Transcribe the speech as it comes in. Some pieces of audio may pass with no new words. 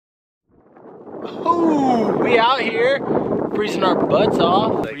Oh, we out here freezing our butts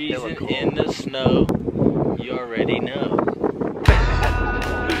off, freezing in the snow. You already know.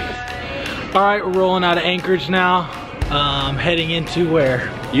 All right, we're rolling out of Anchorage now. Heading into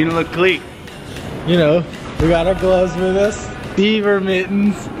where? Unilocleat. You know, we got our gloves with us, beaver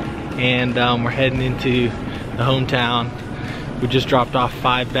mittens, and we're heading into the hometown. We just dropped off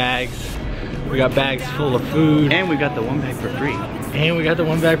 5 bags. We got bags full of food. And we got the 1 bag for free. And we got the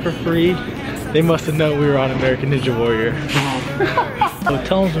 1 bag for free. They must have known we were on American Ninja Warrior. So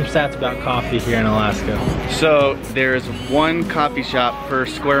tell them some stats about coffee here in Alaska. So there's 1 coffee shop per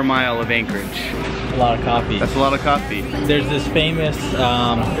square mile of Anchorage. A lot of coffee. That's a lot of coffee. There's this famous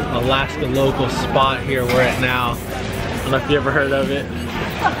Alaska local spot here we're at now. I don't know if you ever heard of it.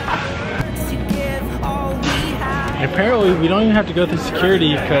 And apparently we don't even have to go through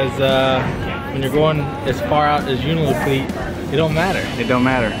security because when you're going as far out as Unilocleat, it don't matter. It don't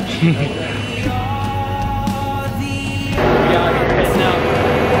matter. We out here heading out.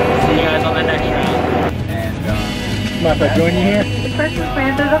 See you guys on the next round. And mind if I join you here? The person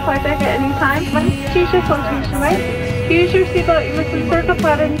landed the flight deck at any time. Choose your flotation way. Use your seatbelt. You must insert the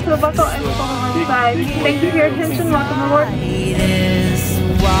flat into the buckle and pull on the side. Thank you for your attention. Welcome aboard.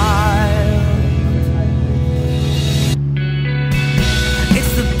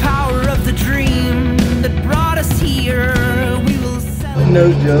 It's the power of the dream that brought us here. We will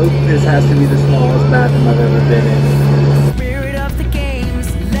no joke, this has to be the smallest bathroom I've ever been in. spirit of the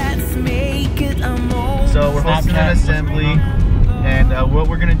games. Let's make it a moment. So we're hosting an assembly, and what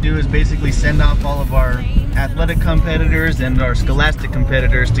we're gonna do is basically send off all of our athletic competitors and our scholastic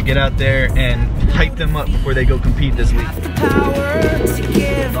competitors to get out there and hype them up before they go compete this week. The power to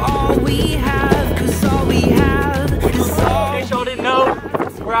give all we have, 'cause all we have is all. In case y'all didn't know,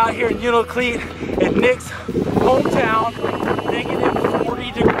 we're out here in Unilocleat at Nick's hometown.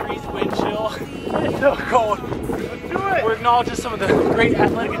 -40 degrees wind chill. It's so cold. Let's do it. We're acknowledging some of the great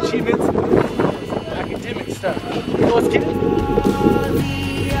athletic achievements, academic stuff. So let's get it.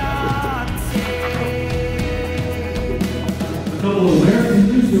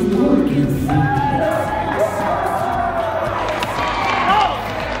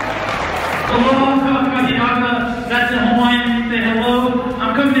 Hello, I'm talking about the Yaka. That's in Hawaiian. Say hello.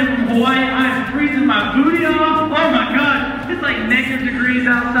 I'm coming in from Hawaii. I'm freezing my booty off. Oh my god, it's like -degrees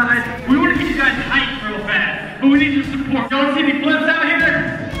outside. We want to get you guys hyped real fast, but we need your support. Don't see any flips out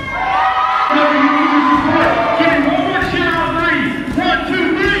here? No, we need your support. Give me one more shout out 3. 1, 2,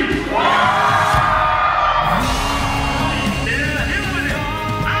 3.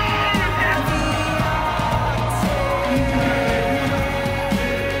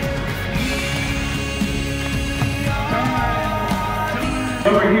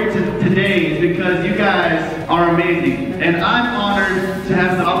 We're here today is because you guys are amazing, and I'm honored to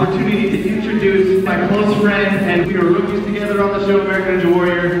have the opportunity to introduce my close friend, and we were rookies together on the show American Ninja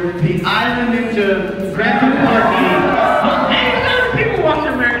Warrior, the Island Ninja, Grandpa Parky. Hey, there's people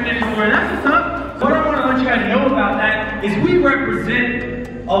watching American Ninja Warrior. That's what's up. What I want to let you guys know about that is we represent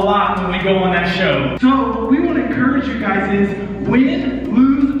a lot when we go on that show. So what we want to encourage you guys is win,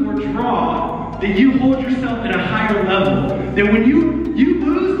 lose, or draw, that you hold yourself at a higher level. That when you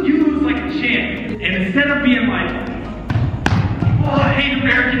lose like a champ. And instead of being like, oh, I hate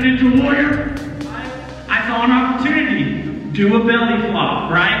American Ninja Warrior, I saw an opportunity. Do a belly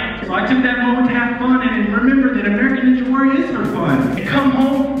flop, right? So I took that moment to have fun and remember that American Ninja Warrior is for fun. And come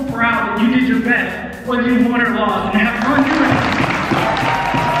home proud that you did your best, whether you won or lost, and have fun doing it.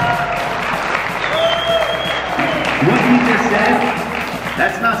 What he just said,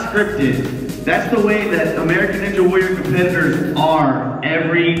 that's not scripted. That's the way that American Ninja Warrior competitors are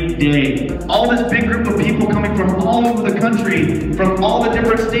every day. All this big group of people coming from all over the country, from all the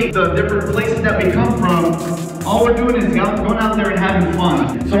different states, the different places that we come from, all we're doing is going out there and having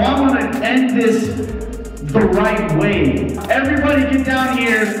fun. So I want to end this the right way. Everybody get down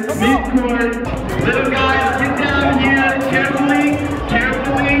here, mid-court. Little guys, get down here, carefully,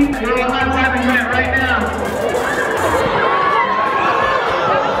 carefully. We're all high-fiving Matt right now.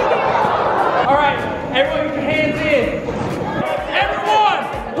 Everyone get your hands in. Everyone,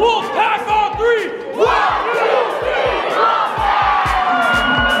 wolf pack on 3. 1, 2, 3,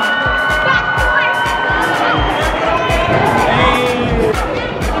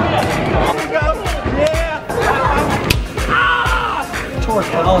 Yeah. Tore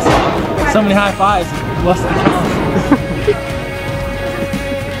callus off. So many high fives. Lost the callus.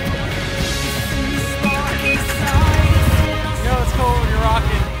 You know it's cool when you're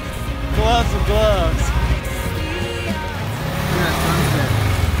rocking gloves with gloves.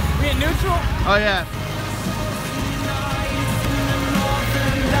 We in neutral? Oh yeah.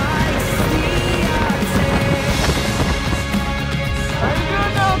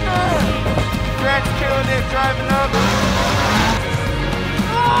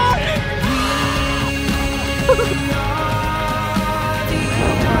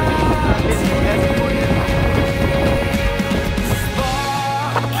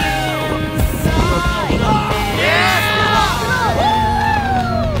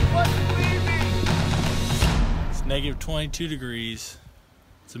 22 degrees.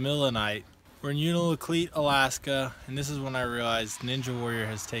 It's the middle of the night. We're in Unalakleet, Alaska, and this is when I realized Ninja Warrior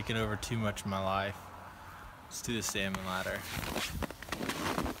has taken over too much of my life. Let's do the salmon ladder.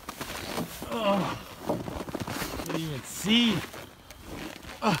 Oh, can't even see.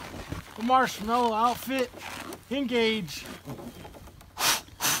 The marshmallow outfit, engage.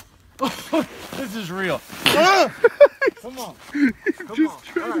 This is real. Come on. Come on.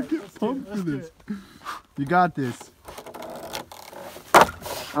 Trying to get pumped for this. You got this.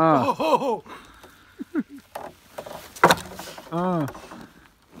 Oh. Whoa.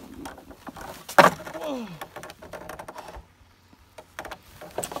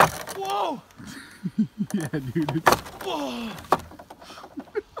 Whoa. Yeah, dude. Whoa.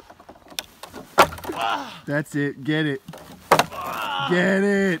 That's it. Get it. Get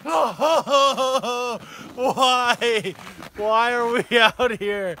it. Why? Why are we out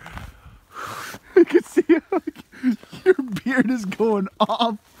here? I can see how your beard is going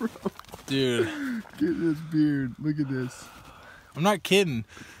off, bro. Dude. Get this beard. Look at this. I'm not kidding.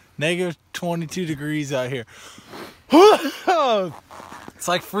 Negative 22 degrees out here. It's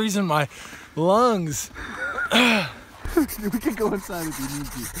like freezing my lungs. We can go inside if you need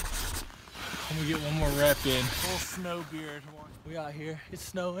to. I'm gonna get one more rep in. Little snow beard. We out here. It's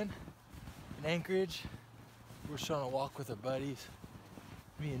snowing in Anchorage. We're just trying to walk with our buddies.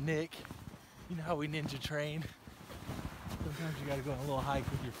 Me and Nick. You know how we ninja train. Sometimes you gotta go on a little hike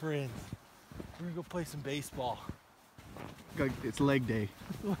with your friends. We're gonna go play some baseball. It's leg day.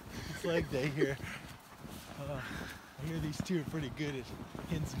 It's leg day here. I hear these two are pretty good at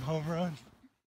hitting some home runs.